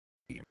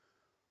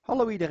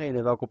Hallo iedereen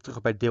en welkom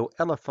terug bij deel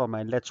 11 van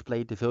mijn Let's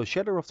Play de veel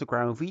Shadow of the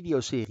Crown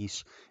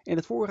videoseries. In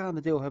het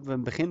voorgaande deel hebben we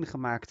een begin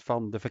gemaakt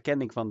van de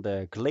verkenning van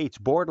de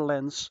Glades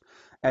Borderlands.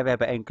 En we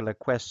hebben enkele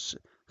quests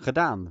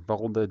gedaan,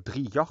 waaronder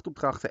 3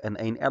 jachtopdrachten en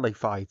 1 alley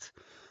fight.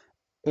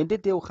 In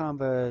dit deel gaan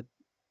we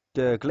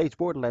de Glades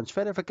Borderlands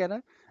verder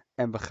verkennen.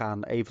 En we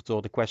gaan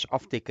eventueel de quests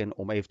aftikken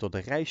om eventueel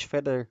de reis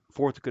verder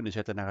voor te kunnen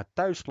zetten naar het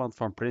thuisland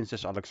van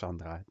Prinses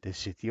Alexandra, de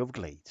City of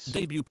Glades.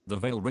 Debut, the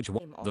Vale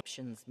Ritual.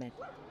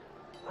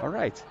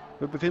 Alright,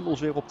 we bevinden ons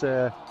weer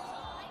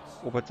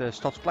op het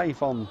stadsplein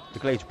van de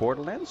Glades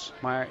Borderlands.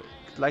 Maar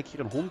het lijkt hier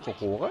een hond te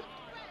horen.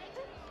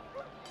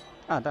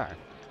 Ah, daar.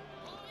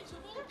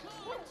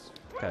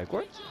 Kijk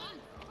hoor.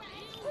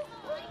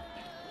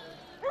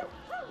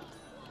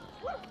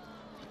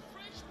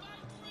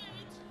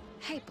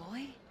 Hey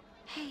boy,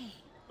 hey.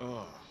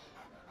 Oh,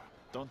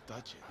 don't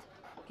touch it.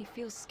 He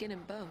feels skin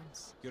and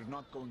bones. You're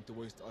not going to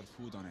waste our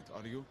food on it,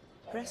 are you?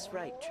 Press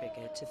right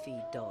trigger to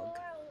feed dog.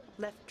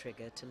 Left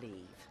trigger to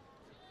leave.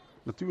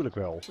 Natuurlijk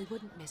wel. We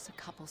wouldn't miss a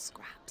couple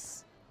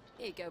scraps.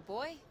 Here you go,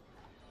 boy.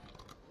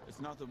 It's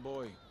not a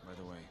boy, by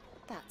the way.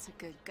 That's a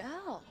good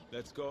girl.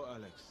 Let's go,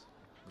 Alex,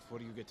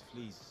 before you get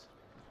fleas.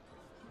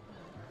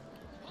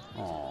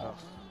 Oh. Oh,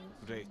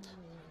 great.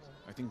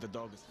 I think the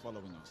dog is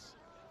following us.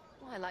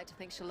 Well, I like to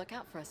think she'll look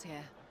out for us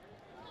here.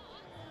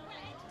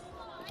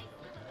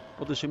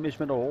 Wat is er mis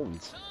met een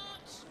hond?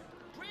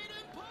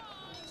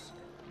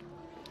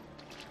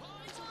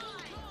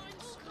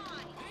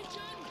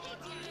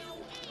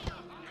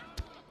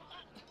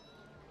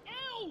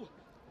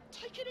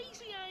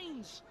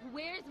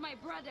 Where's my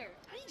brother?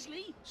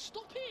 Ainsley,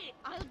 stop it!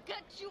 I'll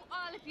gut you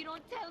all if you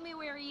don't tell me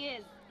where he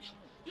is.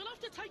 You'll have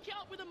to take it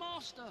up with the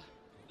master.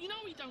 You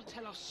know he don't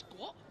tell us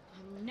squat.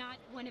 I'm not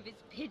one of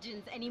his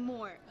pigeons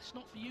anymore. That's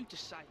not for you to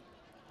say.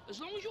 As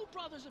long as your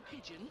brother's a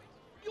pigeon,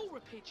 you're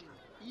a pigeon.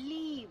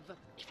 Leave.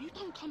 If you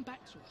don't come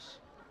back to us,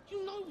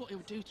 you know what he'll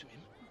do to him.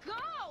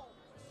 Go!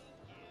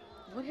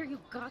 What are you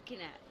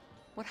gawking at?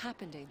 What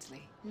happened,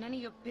 Ainsley? None of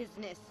your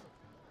business.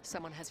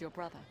 Someone has your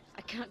brother.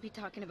 I can't be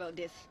talking about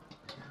this.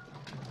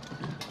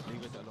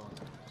 Leave it alone.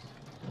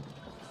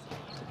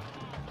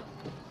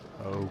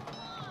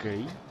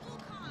 Oké.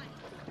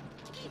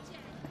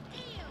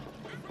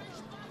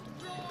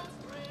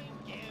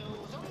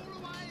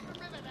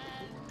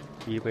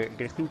 Hier weer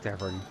richting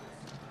tavern.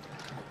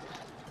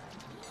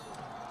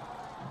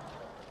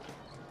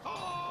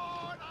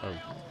 Oh.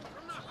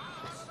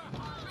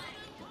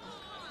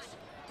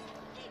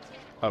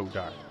 Oh,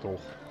 daar,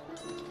 toch.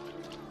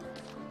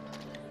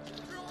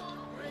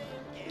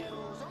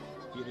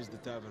 Here is the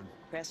tavern.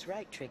 Press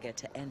right trigger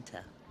to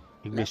enter.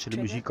 Ik Left miste de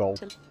trigger muziek al.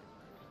 to-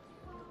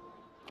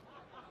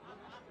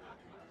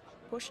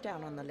 Push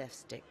down on the left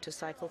stick to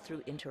cycle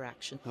through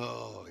interaction.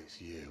 Oh, it's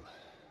you.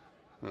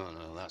 Oh,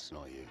 no, that's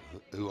not you.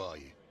 Who are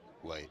you?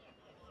 Wait.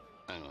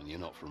 Hang on, you're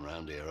not from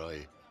round here, are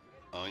you?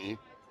 Aren't you?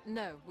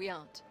 No, we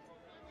aren't.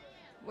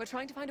 We're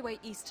trying to find a way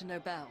east to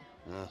Nobel.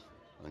 Ah,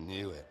 I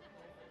knew it.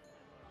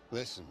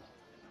 Listen,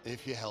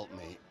 if you help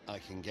me, I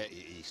can get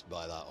you east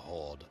by that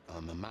horde.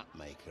 I'm a map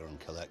maker and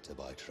collector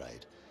by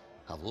trade.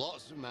 Have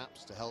lots of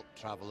maps to help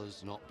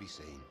travelers not be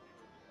seen.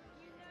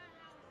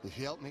 If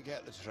you help me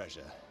get the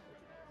treasure,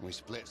 we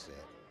split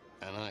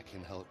it, and I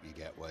can help you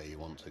get where you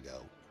want to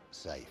go.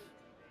 Safe.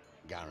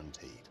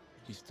 Guaranteed.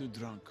 He's too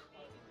drunk.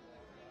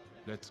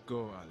 Let's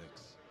go,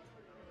 Alex.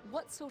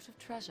 What sort of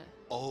treasure?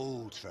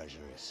 Old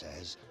treasure, it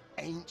says.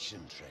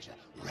 Ancient treasure.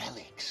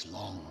 Relics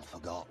long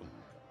forgotten.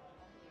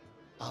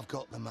 I've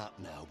got the map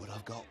now, but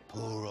I've got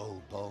poor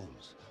old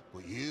bones.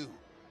 But you,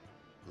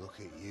 look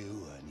at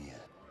you and your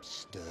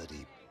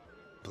sturdy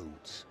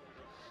boots.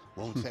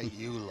 Won't take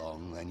you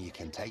long, then you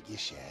can take your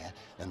share,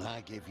 and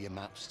I give you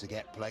maps to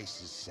get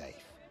places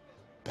safe.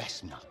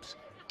 Best maps,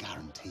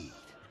 guaranteed.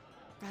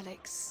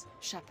 Relics,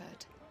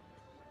 shepherd.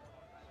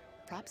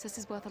 Perhaps this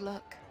is worth a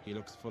look. He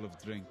looks full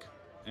of drink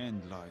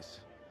and lies.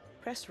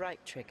 Press right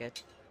trigger.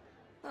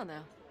 Well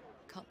now,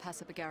 can't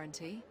pass up a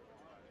guarantee.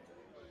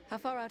 How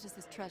far out is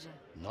this treasure?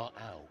 Not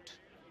out.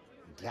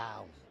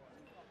 Down.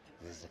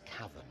 There's a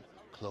cavern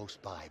close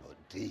by, but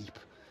deep.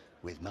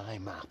 With my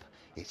map,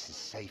 it's as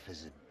safe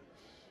as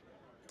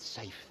a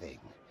safe thing.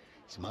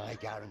 It's my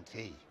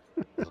guarantee.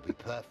 It'll be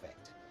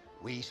perfect.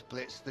 We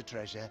splits the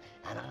treasure,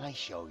 and I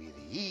show you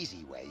the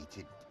easy way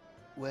to...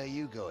 Where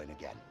you going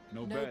again?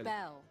 Nobel.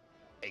 Nobel.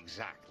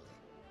 Exactly.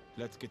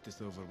 Let's get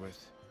this over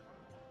with.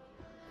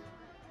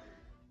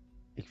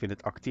 Ik vind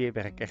het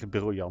acteerwerk echt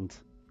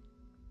briljant.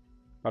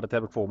 Maar dat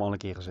heb ik voor me al een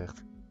keer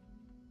gezegd.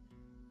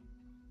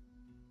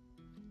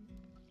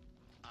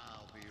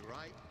 I'll be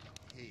right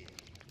here.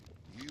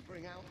 You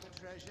bring out the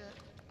treasure,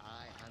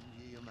 I hand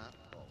you your map.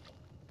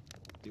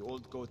 The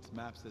old goat's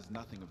map says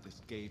nothing of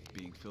this cave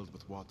being filled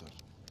with water.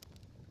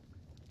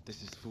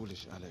 This is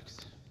foolish, Alex.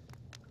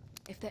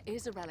 If there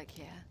is a relic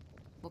here,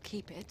 we'll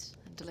keep it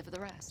and deliver the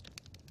rest.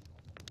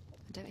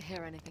 I don't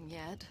hear anything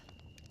yet.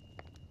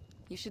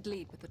 You should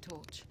lead with the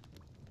torch.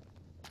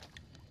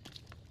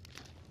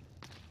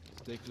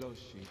 Stay close,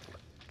 Sheep.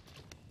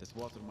 This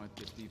water might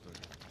get deeper.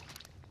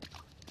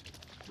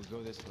 We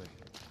go this way.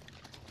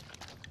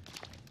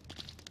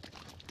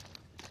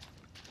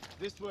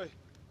 This way.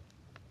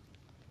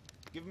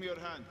 Give me your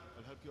hand.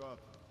 I'll help you up.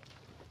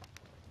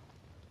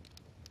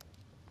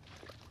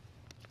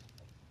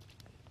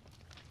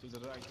 To the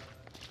right.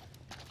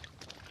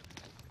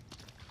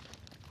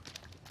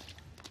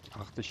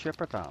 Achter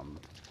Shepard aan.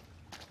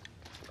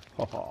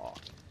 Haha.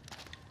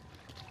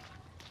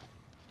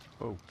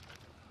 Oh.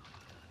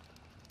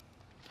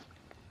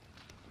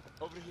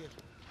 Over here.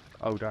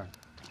 Oh, daar.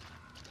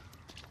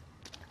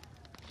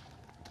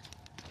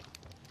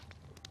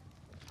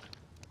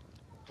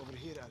 Over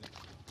here, Alex.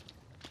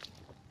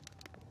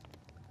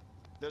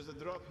 There's a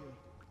drop here.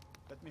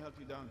 Let me help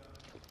you down.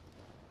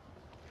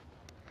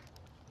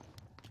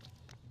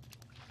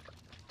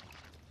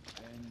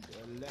 And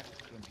a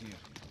left from here.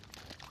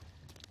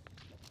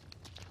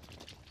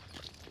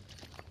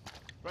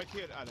 Right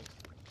here, Alex.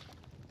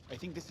 I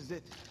think this is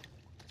it.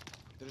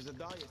 There is a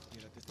dais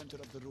here at the center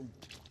of the room.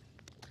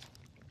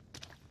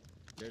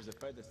 There's a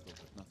pedestal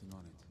with nothing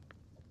on it.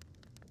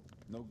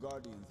 No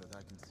guardians that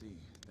I can see,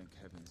 thank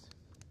heavens.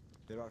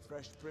 There are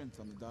fresh prints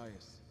on the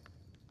dais.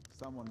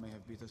 Someone may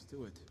have beat us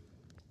to it.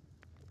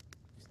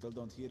 You still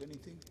don't hear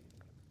anything?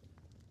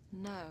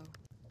 No.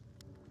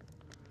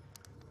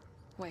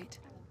 Wait.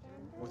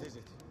 What is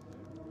it?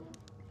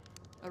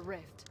 A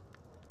rift.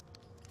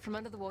 From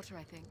under the water,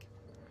 I think.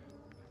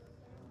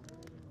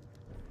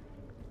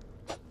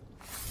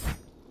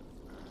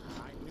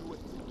 I knew it.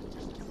 I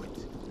just knew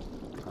it.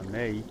 Ah,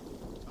 nee.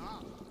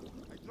 Ah,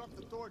 I dropped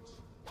the torch.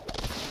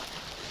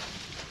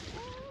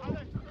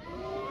 Alex,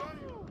 where are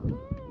you?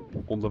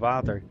 Onder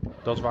water.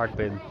 Dat is waar ik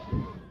ben.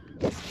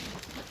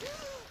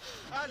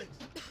 Alex!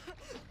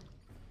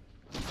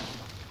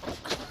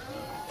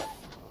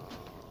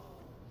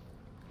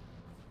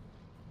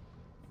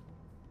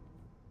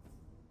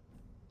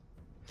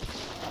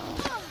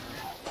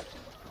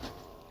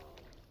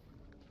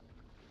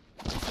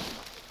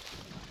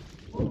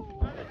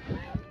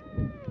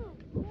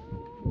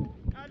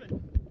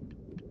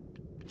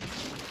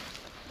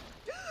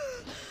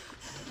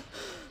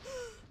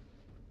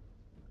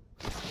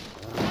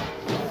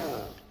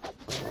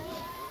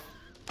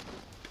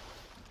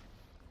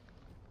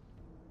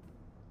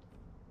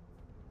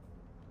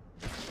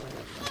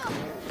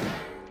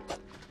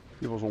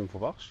 Die was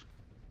onverwachts.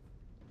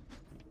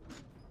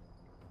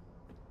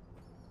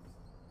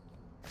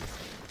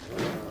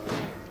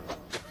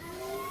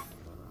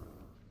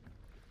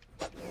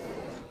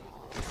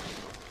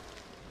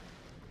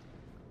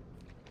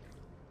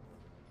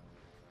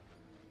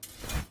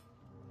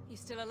 You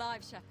still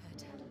alive,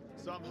 Shepard?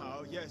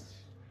 Somehow,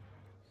 yes.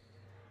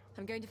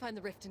 I'm going to find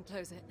the rift and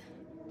close it.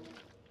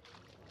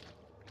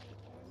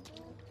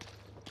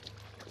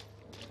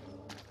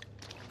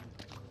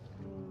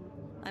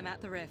 I'm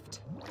at the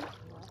rift.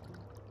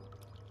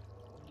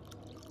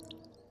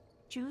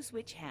 Choose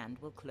which hand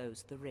will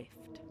close the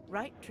rift.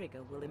 Right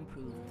trigger will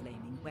improve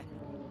flaming weapon.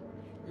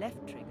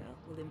 Left trigger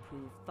will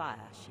improve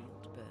fire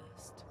shield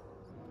burst.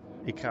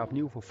 Ik ga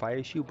opnieuw voor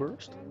Fire Shield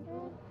Burst.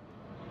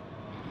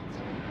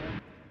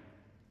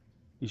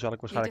 Die zal ik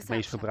waarschijnlijk het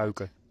meest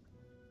gebruiken.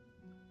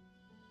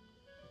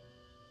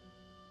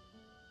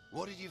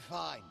 What did you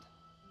find?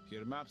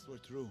 Your maps were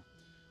true.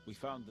 We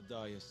found the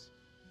dais.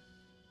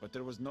 But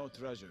there was no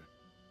treasure.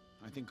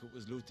 I think it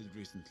was looted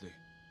recently.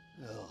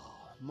 Oh,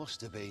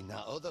 must have been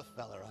that other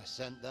fella I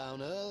sent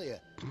down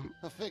earlier.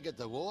 I figured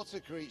the water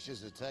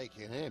creatures had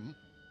taken him.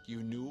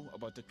 You knew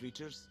about the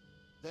creatures?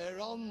 They're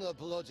on the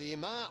bloody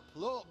map,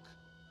 look.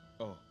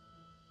 Oh.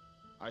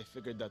 I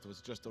figured that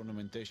was just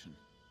ornamentation.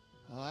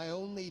 I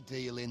only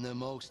deal in the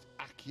most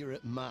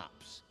accurate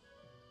maps.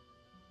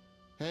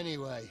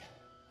 Anyway,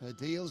 a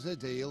deal's a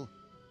deal.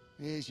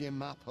 Here's your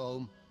map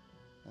home.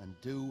 And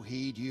do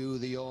heed you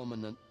the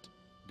ornament.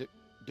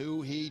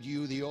 Do heed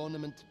you the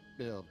ornament.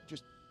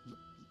 Just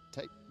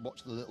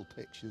watch the little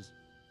pictures.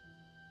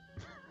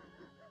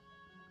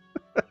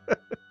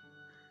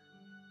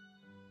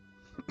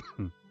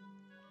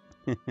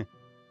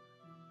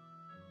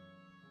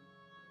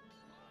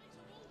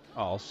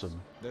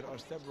 Awesome. There are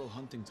several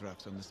hunting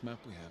tracks on this map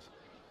we have.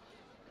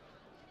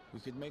 We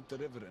could make the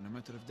river in a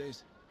matter of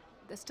days.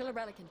 There's still a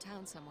relic in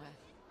town somewhere.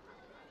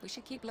 We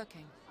should keep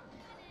looking.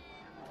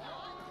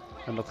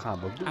 En dat gaan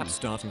we ook doen. Add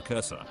start and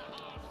cursor.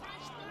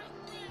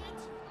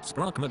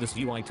 Spraakmodus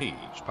UIT.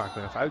 Spraak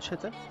weer even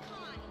uitzetten.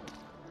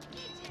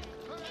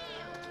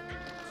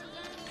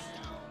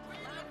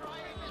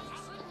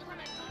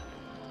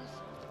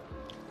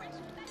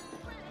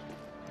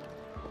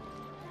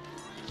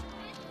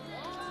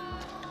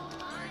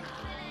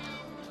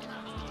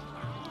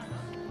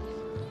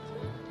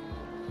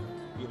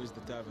 Here is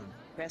the tavern.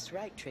 Press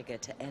right trigger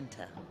to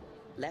enter.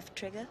 Left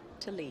trigger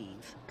to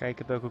leave.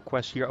 Kijken welke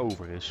quest hier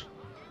over is.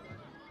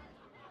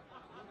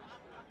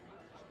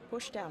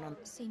 Push down on...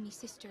 Seen me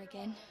sister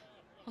again,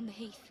 on the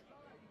heath.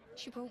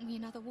 She brought me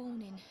another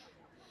warning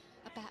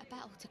about a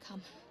battle to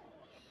come.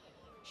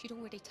 She'd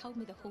already told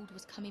me the horde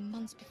was coming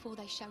months before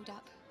they showed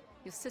up.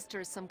 Your sister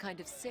is some kind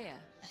of seer.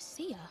 A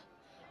seer?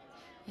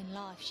 In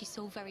life, she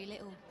saw very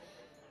little.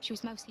 She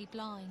was mostly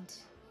blind,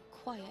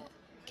 quiet,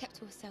 kept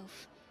to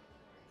herself.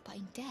 But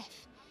in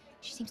death,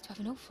 she seems to have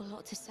an awful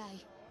lot to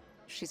say.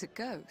 She's a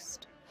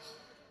ghost.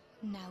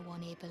 No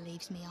one here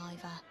believes me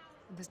either.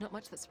 There's not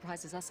much that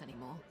surprises us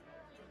anymore.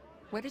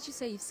 Where did you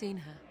say you've seen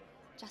her?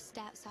 Just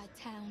outside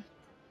town,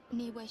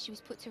 near where she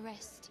was put to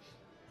rest.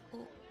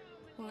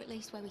 Or at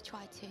least where we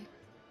tried to.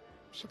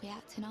 She'll be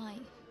out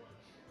tonight.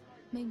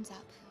 Moon's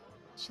up.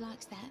 She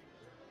likes that.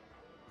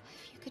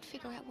 If you could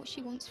figure out what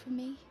she wants from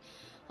me,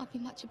 I'd be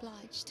much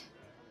obliged.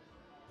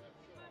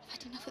 I've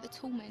had enough of the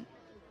torment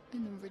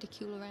and the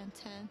ridicule around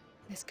town.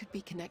 This could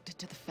be connected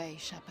to the Fae,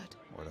 Shepherd.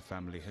 Or a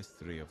family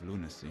history of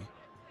lunacy.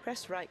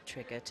 Press right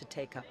trigger to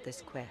take up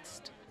this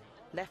quest.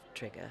 Left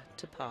trigger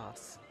to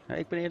pass. Ja,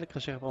 ik ben eerlijk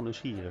gezegd wel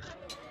nieuwsgierig.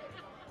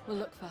 We'll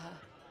look for her.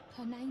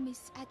 Her name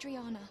is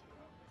Adriana.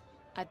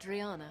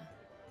 Adriana.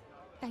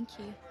 Thank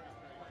you.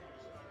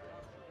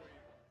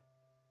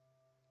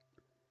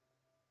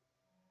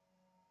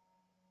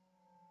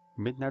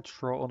 Midnight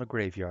stroll on a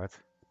graveyard.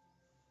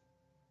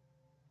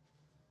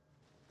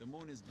 The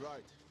moon is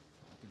bright.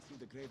 I can see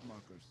the grave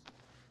markers.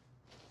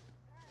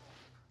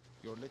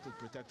 Your little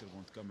protector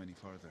won't come any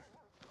farther.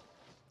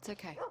 It's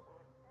okay.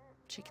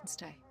 She can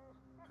stay.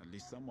 At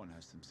least someone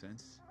has some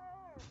sense.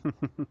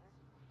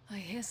 I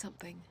hear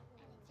something.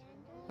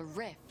 A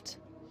rift.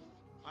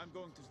 I'm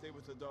going to stay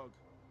with the dog.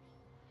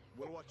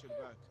 We'll watch your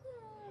back.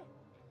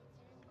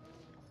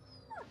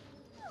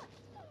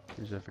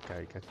 Dus even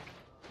kijken.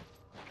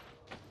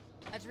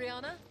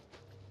 Adriana?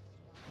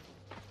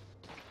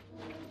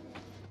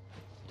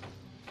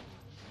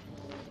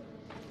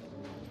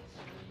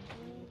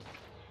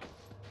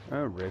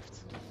 A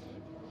rift.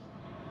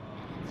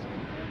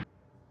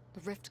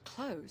 The rift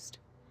closed.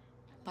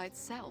 By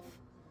itself.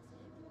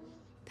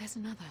 There's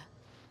another.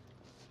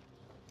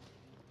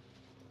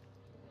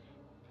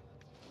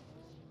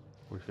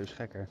 Wordt steeds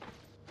gekker.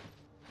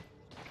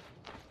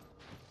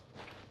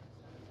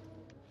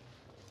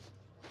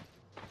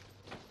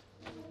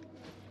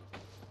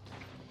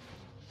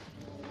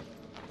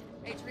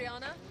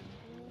 Adriana?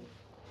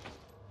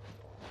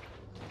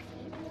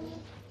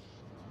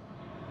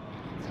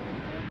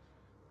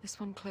 This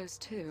one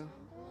closed too.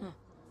 Huh.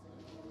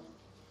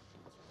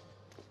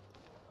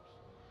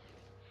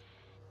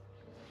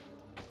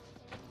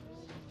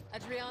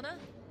 Adriana?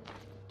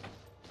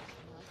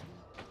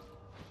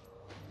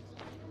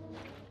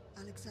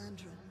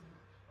 Alexandra.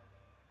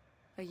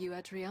 Are you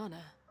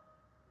Adriana?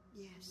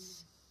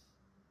 Yes.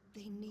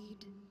 They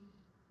need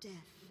death.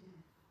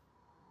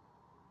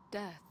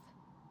 Death?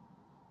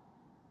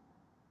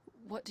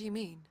 What do you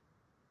mean?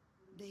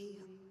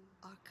 They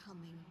are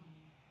coming.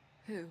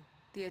 Who?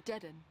 The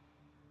Adedan?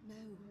 No.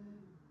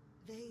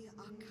 They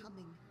are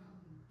coming.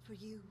 For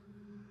you,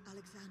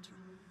 Alexandra.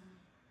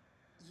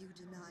 You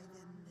deny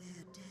them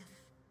their death.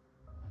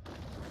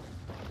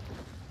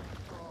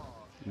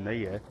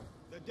 Nee hè.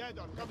 The dead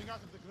are coming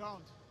out of the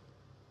ground.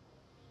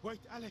 Wait,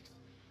 Alex.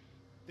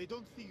 They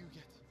don't see you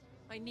yet.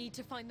 I need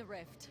to find the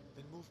rift.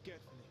 Then move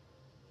carefully.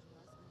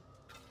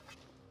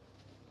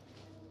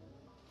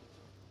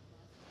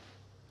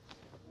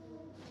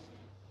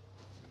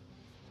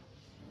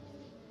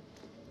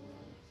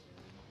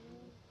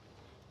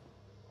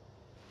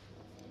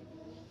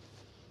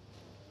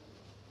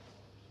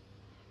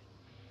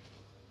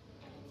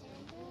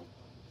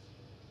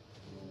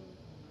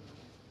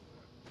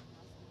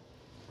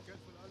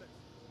 Careful, Alex.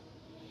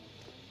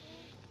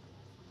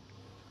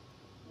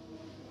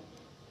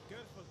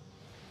 Careful.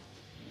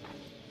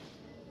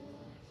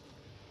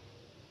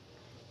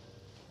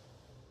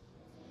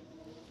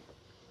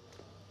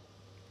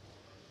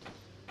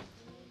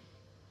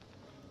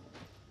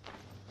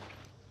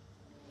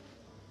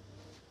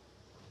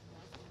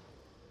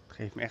 Het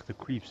geeft me echt de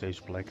creeps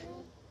deze plek.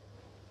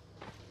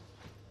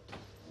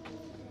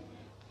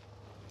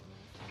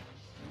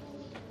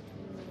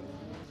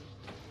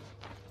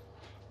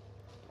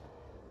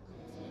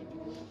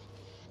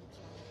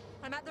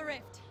 I'm at the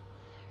rift.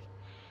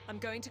 I'm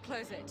going to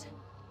close it.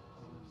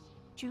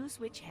 Choose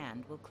which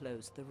hand will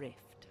close the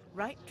rift.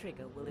 Right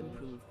trigger will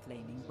improve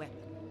flaming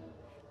weapon.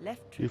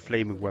 Left Nu trigger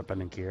flaming weapon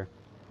een keer.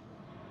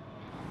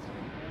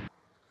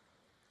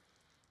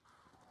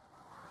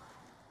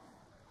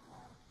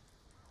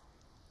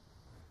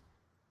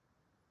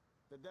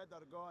 The dead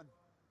are gone.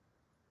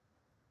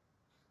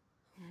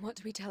 What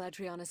do we tell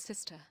Adriana's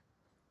sister?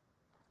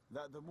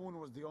 That the moon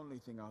was the only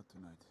thing out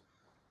tonight.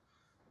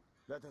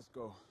 Let us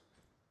go.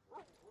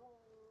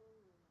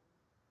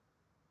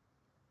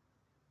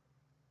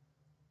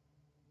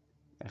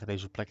 Echt,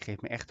 deze plek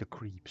geeft me echt de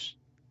creeps.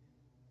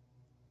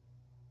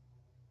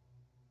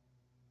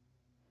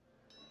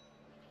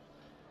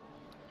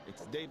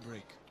 It's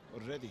daybreak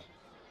already.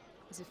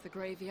 As if the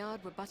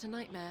graveyard were but a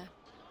nightmare.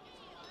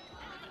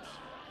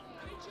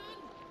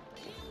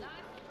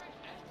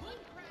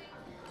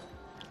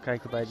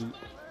 Kijken bij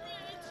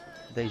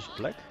deze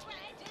plek.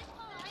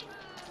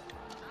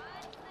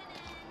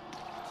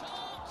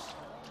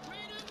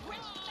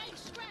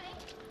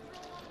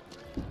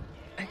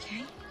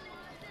 Okay.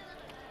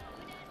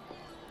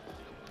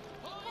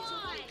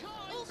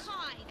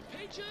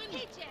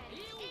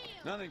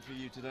 Nothing for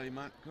you today,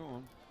 Matt. Go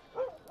on.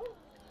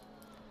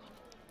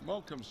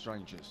 Welcome,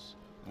 strangers.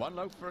 One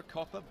loaf for a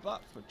copper,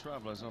 but for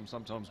travellers I'm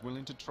sometimes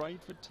willing to trade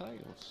for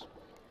tales.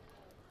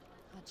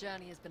 Our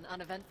journey has been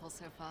uneventful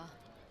so far.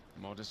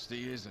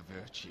 Modesty is a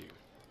virtue.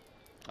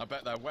 I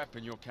bet that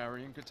weapon you're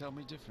carrying could tell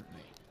me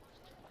differently.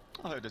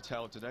 I heard a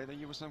tale today that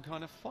you were some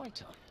kind of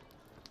fighter.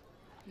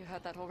 You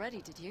heard that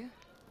already, did you?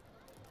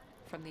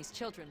 From these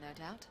children, no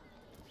doubt.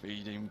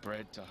 Feeding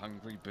bread to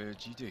hungry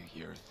birds, you do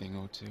hear a thing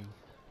or two.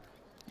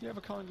 You have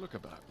a kind look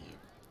about you.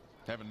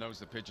 Heaven knows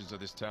the pigeons of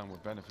this town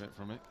would benefit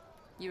from it.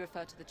 You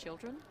refer to the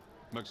children?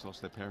 Most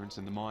lost their parents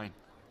in the mine.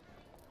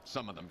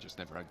 Some of them just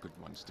never had good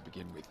ones to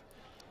begin with.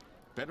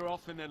 Better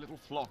off in their little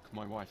flock,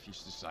 my wife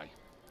used to say.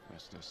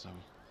 Rest her soul.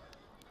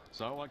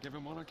 So I give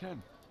them what I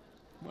can.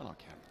 Well,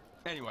 I can.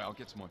 Anyway, I'll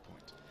get to my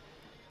point.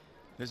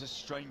 There's a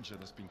stranger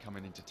that's been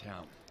coming into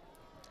town,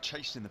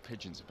 chasing the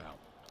pigeons about,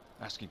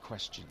 asking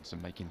questions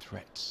and making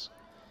threats.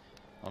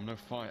 I'm no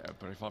fighter,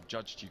 but if I've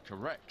judged you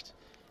correct,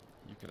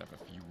 you could have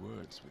a few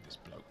words with this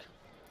bloke.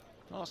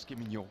 Ask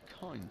him in your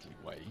kindly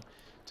way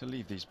to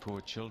leave these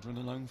poor children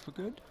alone for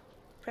good.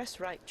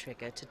 Press right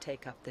trigger to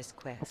take up this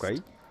quest.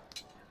 Okay.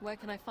 Where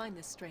can I find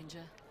this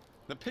stranger?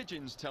 The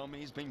pigeons tell me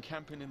he's been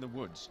camping in the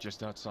woods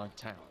just outside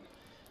town.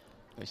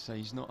 They say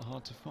he's not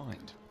hard to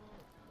find.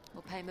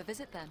 We'll pay him a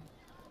visit then.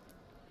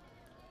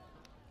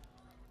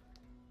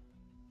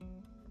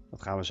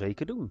 Dat gaan we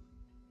zeker doen.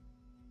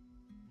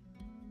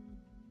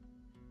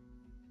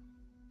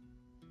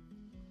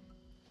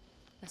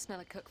 I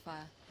smell a cook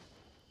fire.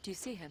 Do you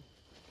see him?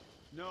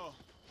 No.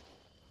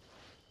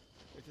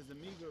 It is a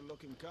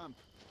meager-looking camp.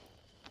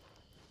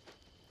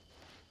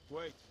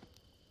 Wait.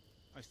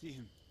 I see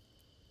him.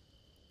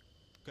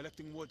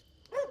 Collecting wood.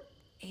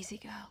 Easy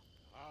girl.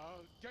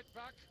 Get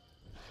back!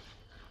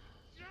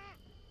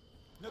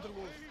 Another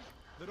wolf.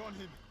 They're on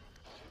him.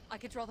 I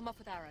could draw them off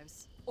with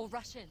arrows. Or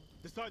rush in.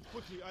 Decide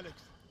quickly, Alex.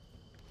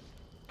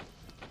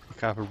 Ik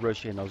ga even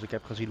rushen in. Als ik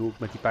heb gezien hoe ik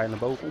met die pijl naar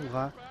boven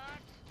omga,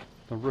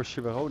 dan rush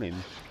je er gewoon in.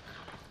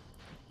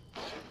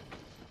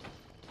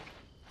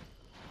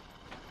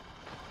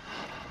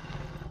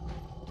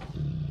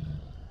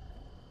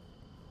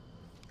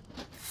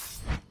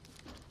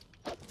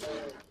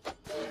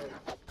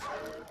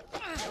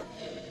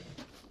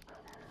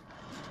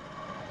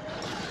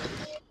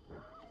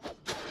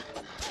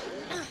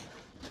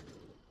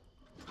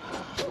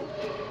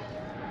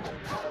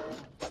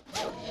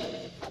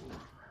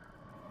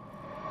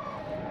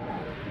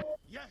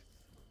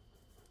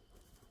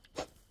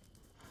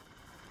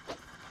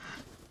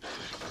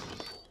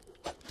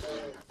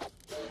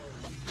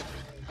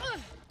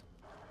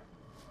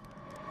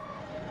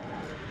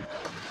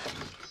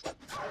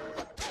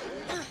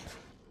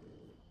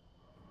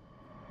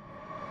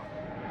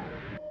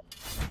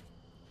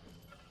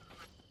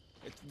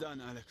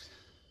 Done, Alex.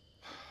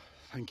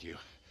 Thank you.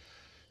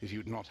 If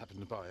you'd not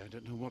happened by, I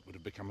don't know what would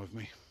have become of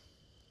me.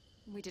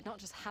 We did not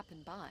just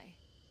happen by.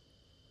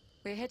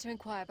 We're here to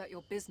inquire about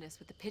your business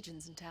with the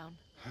pigeons in town.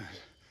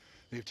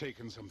 They've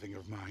taken something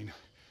of mine.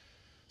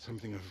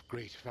 Something of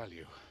great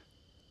value.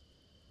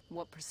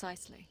 What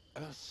precisely?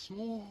 A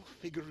small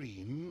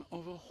figurine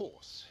of a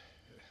horse.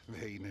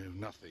 They know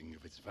nothing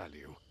of its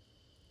value.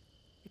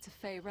 It's a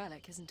Fey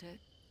relic, isn't it?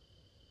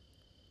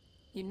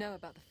 You know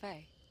about the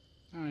Fey?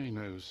 I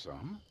know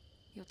some.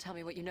 You'll tell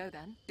me what you know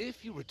then?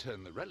 If you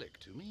return the relic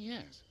to me,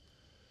 yes.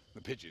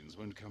 The pigeons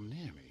won't come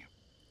near me.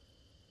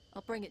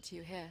 I'll bring it to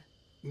you here.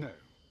 No,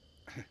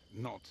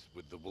 not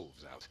with the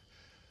wolves out.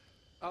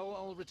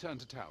 I'll return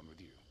to town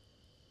with you.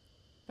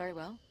 Very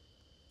well.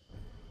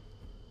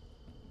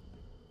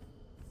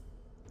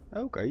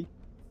 Okay.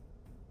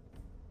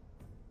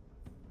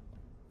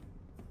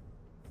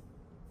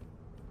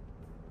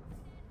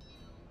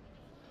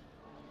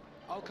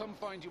 I'll come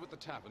find you at the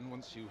tavern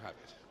once you have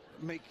it.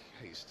 Make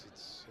haste.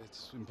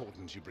 It's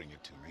important you bring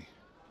it to me.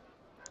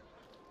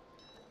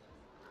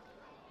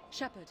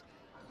 Shepherd,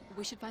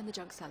 we should find the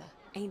junk seller,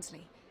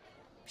 Ainsley.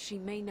 She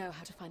may know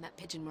how to find that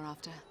pigeon we're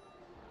after.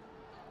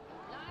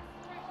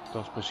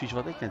 Dat is precies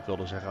wat ik net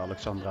wilde zeggen,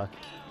 Alexandra.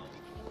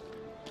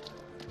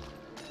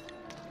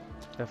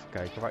 Even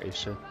kijken, waar is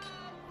ze?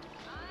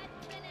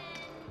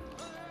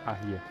 Ah,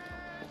 hier.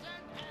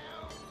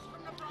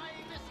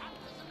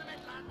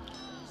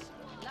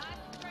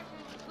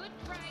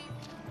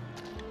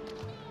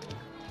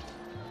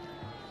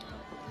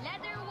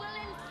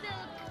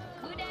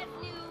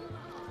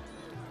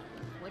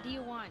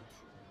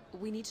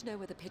 We need to know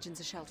where the pigeons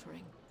are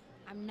sheltering.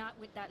 I'm not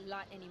with that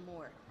lot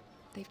anymore.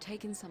 They've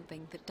taken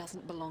something that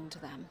doesn't belong to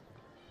them.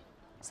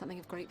 Something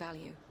of great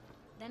value.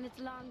 Then it's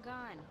long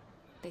gone.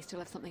 They still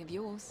have something of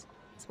yours,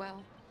 as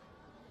well.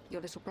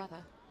 Your little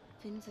brother.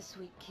 Finn's a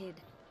sweet kid.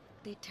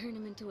 They turn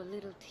him into a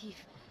little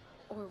thief,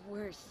 or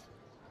worse.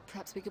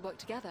 Perhaps we could work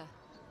together.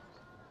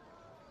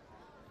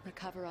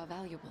 Recover our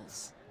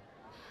valuables.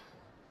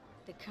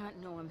 They can't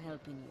know I'm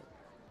helping you.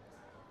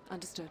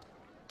 Understood.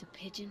 The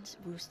pigeons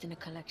roost in a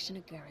collection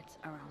of garrets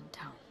around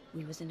town.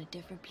 We was in a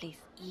different place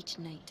each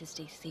night to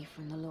stay safe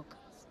from the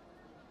locals.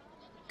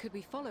 Could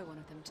we follow one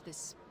of them to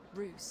this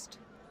roost?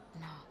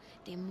 No,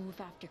 they move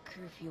after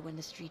curfew when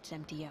the streets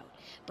empty out.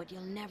 But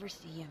you'll never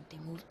see them. They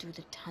move through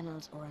the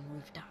tunnels or on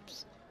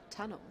rooftops.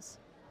 Tunnels?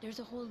 There's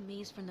a whole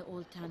maze from the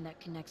old town that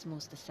connects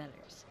most of the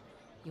cellars.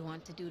 You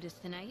want to do this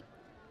tonight?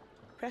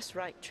 Press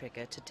right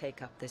trigger to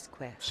take up this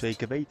quest.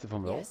 Zeker weten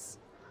van wel. Yes.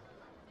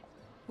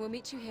 We'll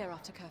meet you here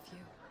after curfew.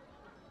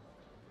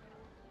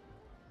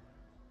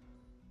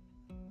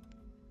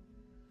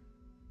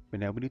 Ik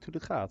ben heel benieuwd hoe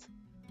dit gaat.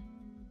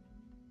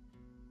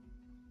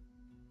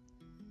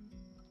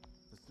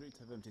 The streets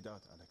have emptied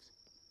out, Alex.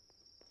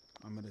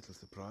 I'm a little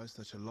surprised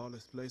such a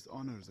lawless place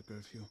honors a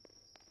curfew.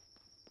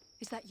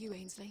 Is that you,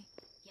 Ainsley?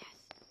 Yes.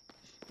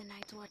 The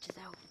night's watch is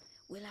out.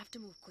 We'll have to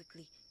move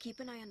quickly. Keep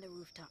an eye on the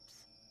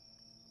rooftops.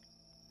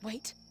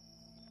 Wait.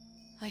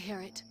 I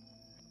hear it.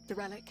 The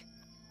relic.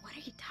 What are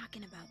you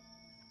talking about?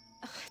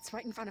 It's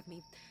right in front of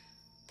me.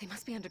 They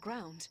must be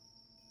underground.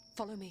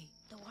 Follow me.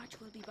 The watch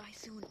will be by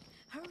soon.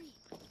 Hurry!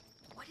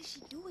 What is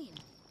she doing?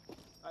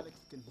 Alex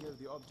can hear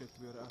the object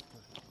we are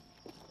after.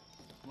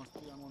 Must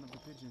be on one of the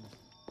pigeons.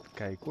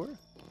 Kijk hoor.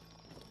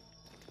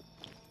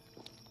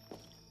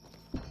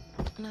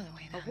 Another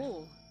way A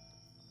wall.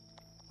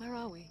 Where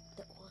are we?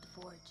 The old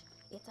forge.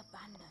 It's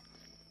abandoned.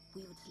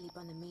 We would sleep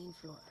on the main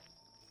floor.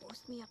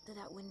 Post me up to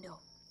that window.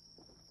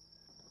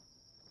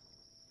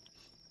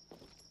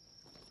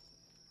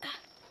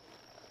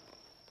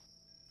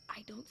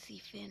 I don't see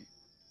Finn.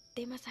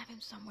 They must have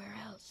him somewhere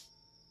else.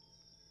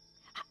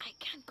 I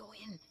can't go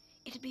in.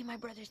 It'd be my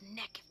brother's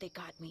neck if they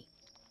got me.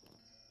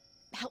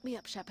 Help me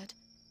up, Shepard.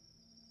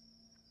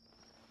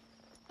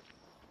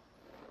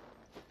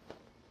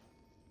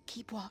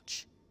 Keep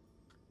watch.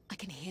 I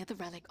can hear the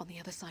relic on the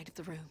other side of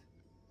the room.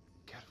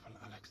 Careful,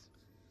 Alex.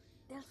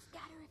 They'll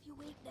scatter if you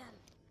wake them.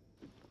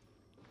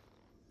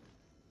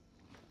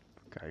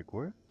 Kijk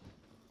hoor.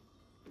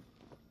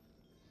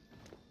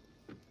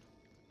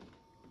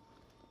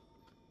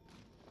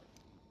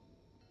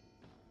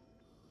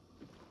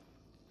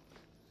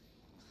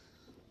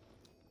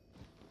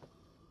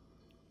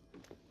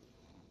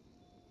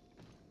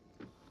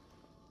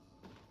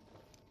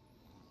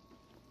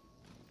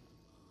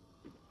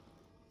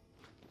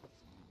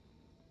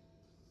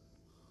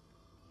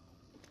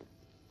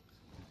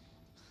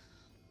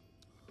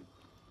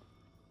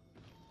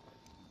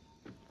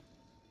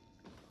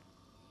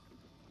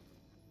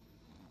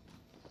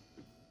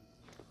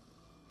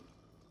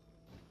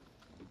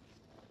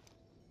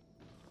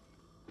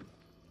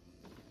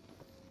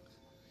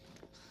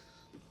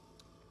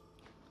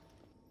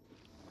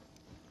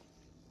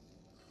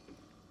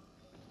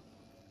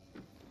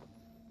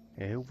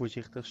 Heel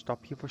voorzichtig,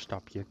 stapje voor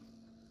stapje.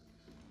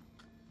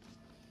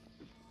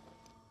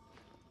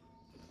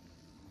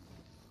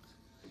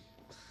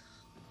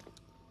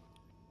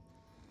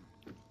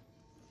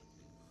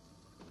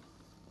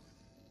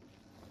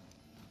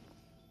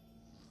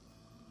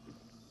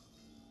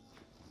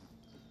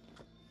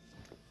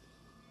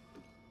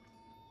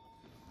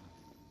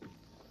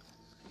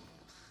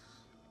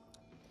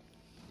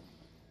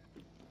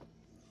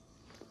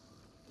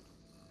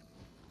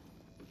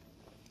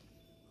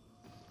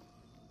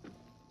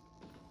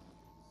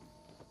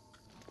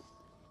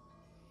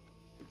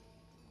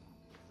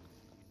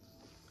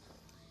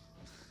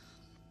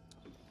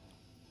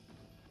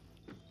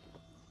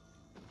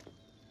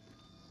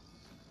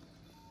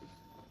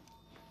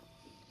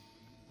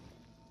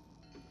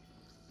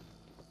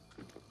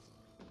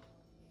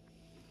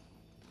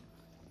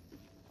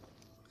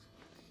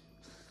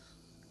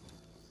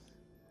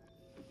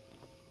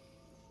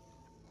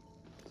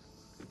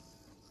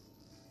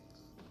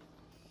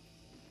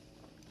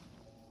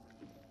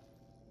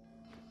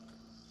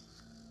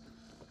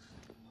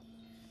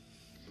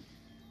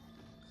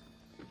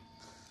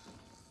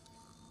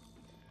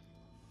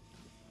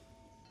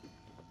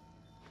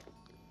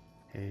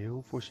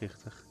 Heel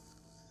voorzichtig.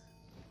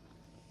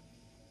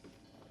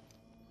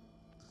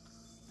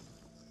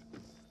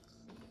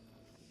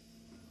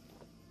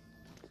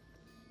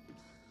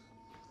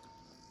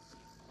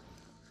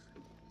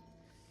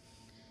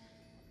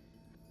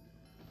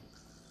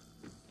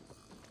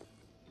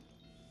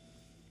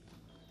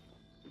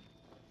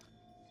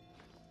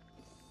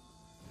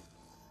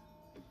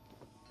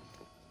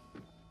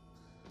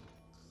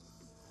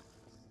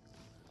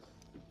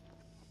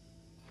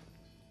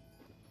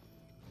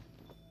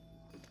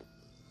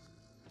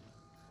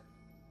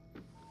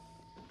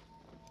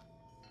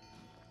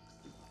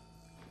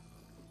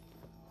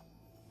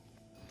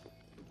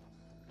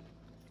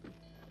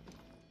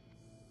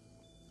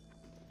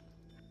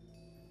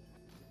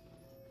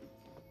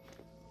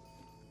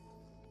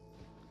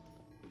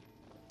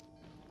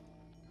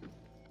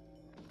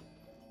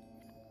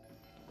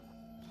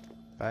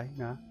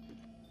 Bijna.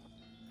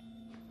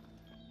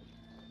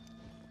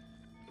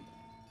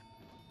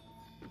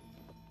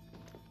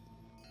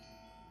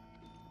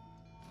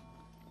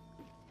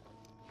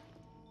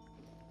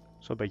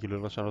 Zo'n beetje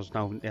lullig als het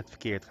nou net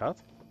verkeerd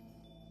gaat.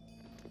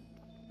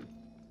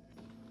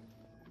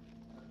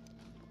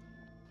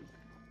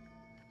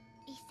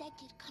 He said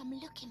you'd come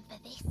looking for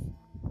this.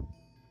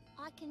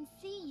 I can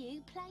see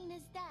you plain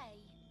as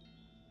day.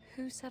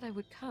 Who said I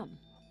would come?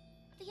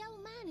 The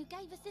old man who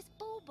gave us this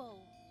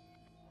bauble.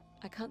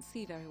 I can't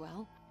see very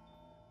well.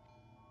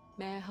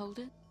 May I hold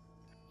it?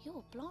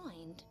 You're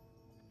blind.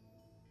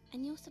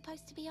 And you're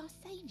supposed to be our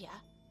savior?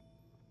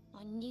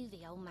 I knew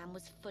the old man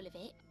was full of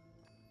it.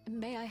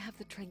 May I have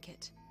the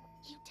trinket?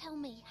 You tell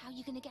me how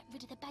you're gonna get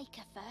rid of the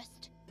baker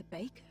first. The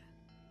baker?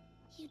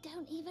 You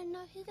don't even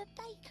know who the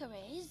baker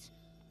is.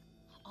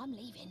 I'm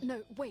leaving.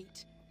 No,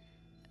 wait.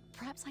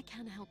 Perhaps I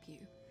can help you.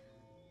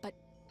 But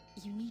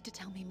you need to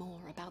tell me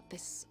more about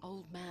this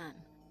old man.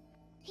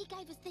 He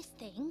gave us this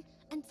thing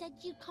and said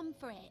you'd come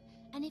for it.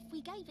 And if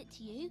we gave it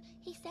to you,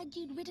 he said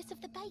you'd rid us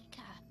of the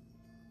baker.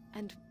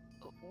 And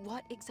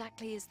what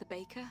exactly is the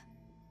baker?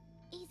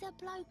 He's a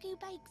bloke who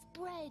bakes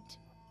bread.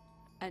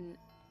 An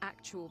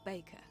actual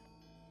baker?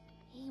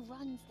 He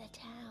runs the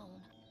town.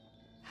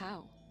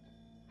 How?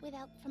 With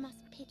help from us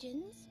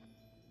pigeons.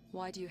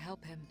 Why do you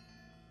help him?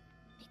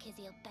 Because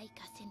he'll bake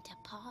us into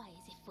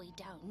pies if we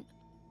don't.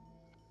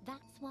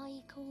 That's why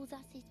he calls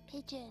us his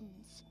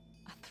pigeons.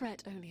 A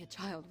threat only a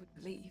child would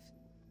believe.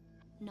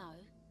 No.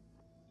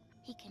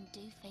 He can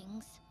do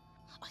things.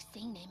 I've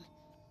seen him.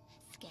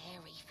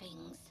 Scary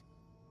things.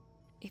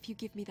 If you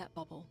give me that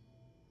bauble,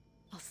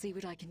 I'll see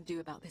what I can do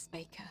about this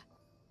baker.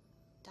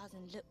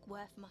 Doesn't look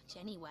worth much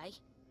anyway.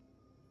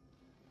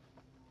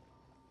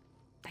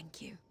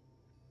 Thank you.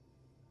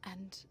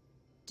 And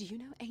do you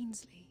know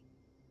Ainsley?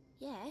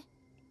 Yeah.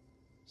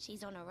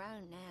 She's on her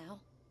own now.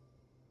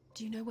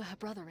 Do you know where her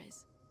brother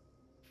is?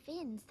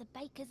 Finn's the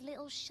baker's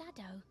little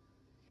shadow.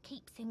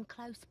 Keeps him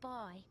close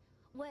by.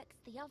 Works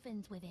the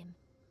ovens with him.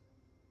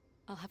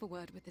 I'll have a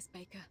word with this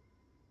baker.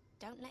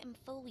 Don't let him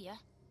fool you.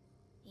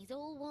 He's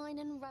all wine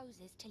and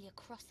roses till you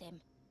cross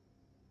him.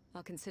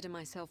 I'll consider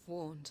myself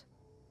warned.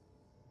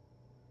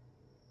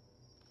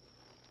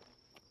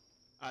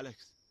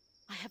 Alex,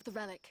 I have the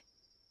relic.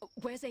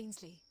 Where's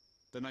Ainsley?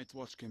 the night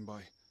watch came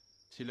by.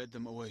 She led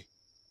them away.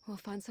 We'll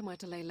find somewhere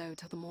to lay low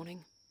till the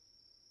morning.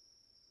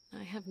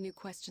 I have new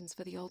questions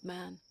for the old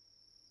man.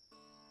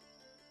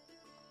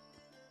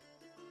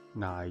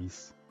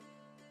 Nice.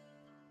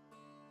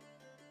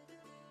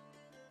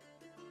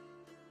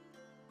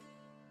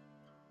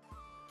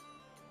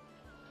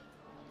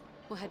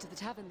 We'll head to the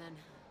tavern then.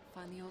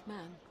 Find the old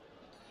man.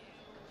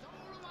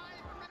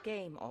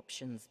 Game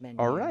options menu.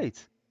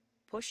 Alright.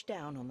 Push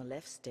down on the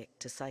left stick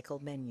to cycle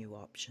menu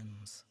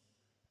options.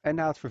 En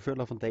na het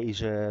vervullen van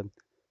deze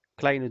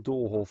kleine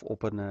doolhof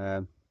op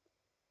een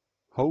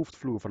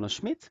hoofdvloer van een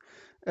smid,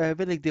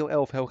 wil ik deel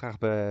 11 heel graag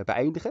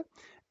beëindigen.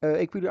 Ik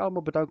wil jullie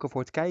allemaal bedanken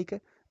voor het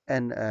kijken.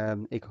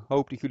 En ik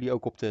hoop dat jullie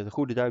ook op de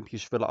goede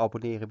duimpjes willen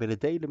abonneren, willen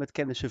delen met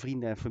kennissen,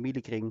 vrienden en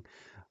familiekring.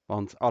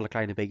 Want alle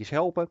kleine beetjes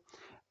helpen.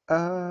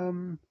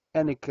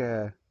 En ik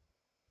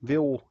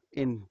wil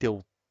in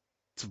deel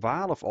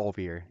 12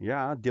 alweer,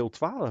 ja, deel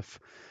 12,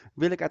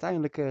 wil ik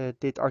uiteindelijk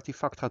dit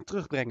artefact gaan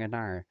terugbrengen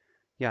naar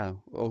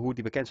hoe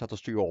die bekend staat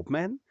als de Old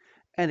Man.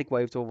 En ik wil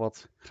eventueel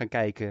wat gaan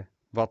kijken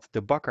wat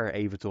de bakker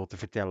eventueel te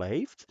vertellen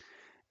heeft.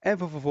 En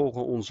we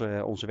vervolgen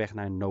onze weg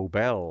naar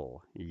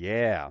Nobel.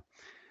 Yeah.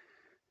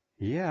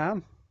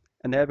 Ja.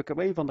 En daar heb ik om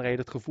een van de reden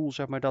het gevoel,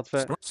 zeg maar, dat we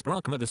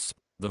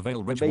The Vale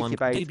een Ridge beetje One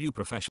bij debut het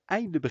profession.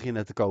 einde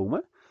beginnen te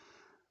komen.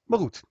 Maar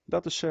goed,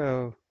 dat is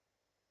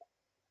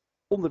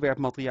onderwerp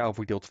materiaal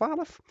voor deel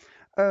 12.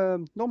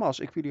 Nogmaals,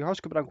 ik wil jullie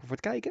hartstikke bedanken voor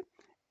het kijken.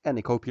 En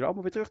ik hoop jullie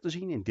allemaal weer terug te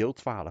zien in deel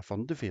 12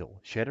 van The Veil,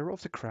 Shadow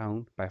of the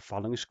Crown bij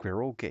Falling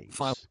Squirrel Games.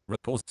 File,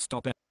 report,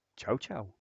 stop it. Ciao, ciao.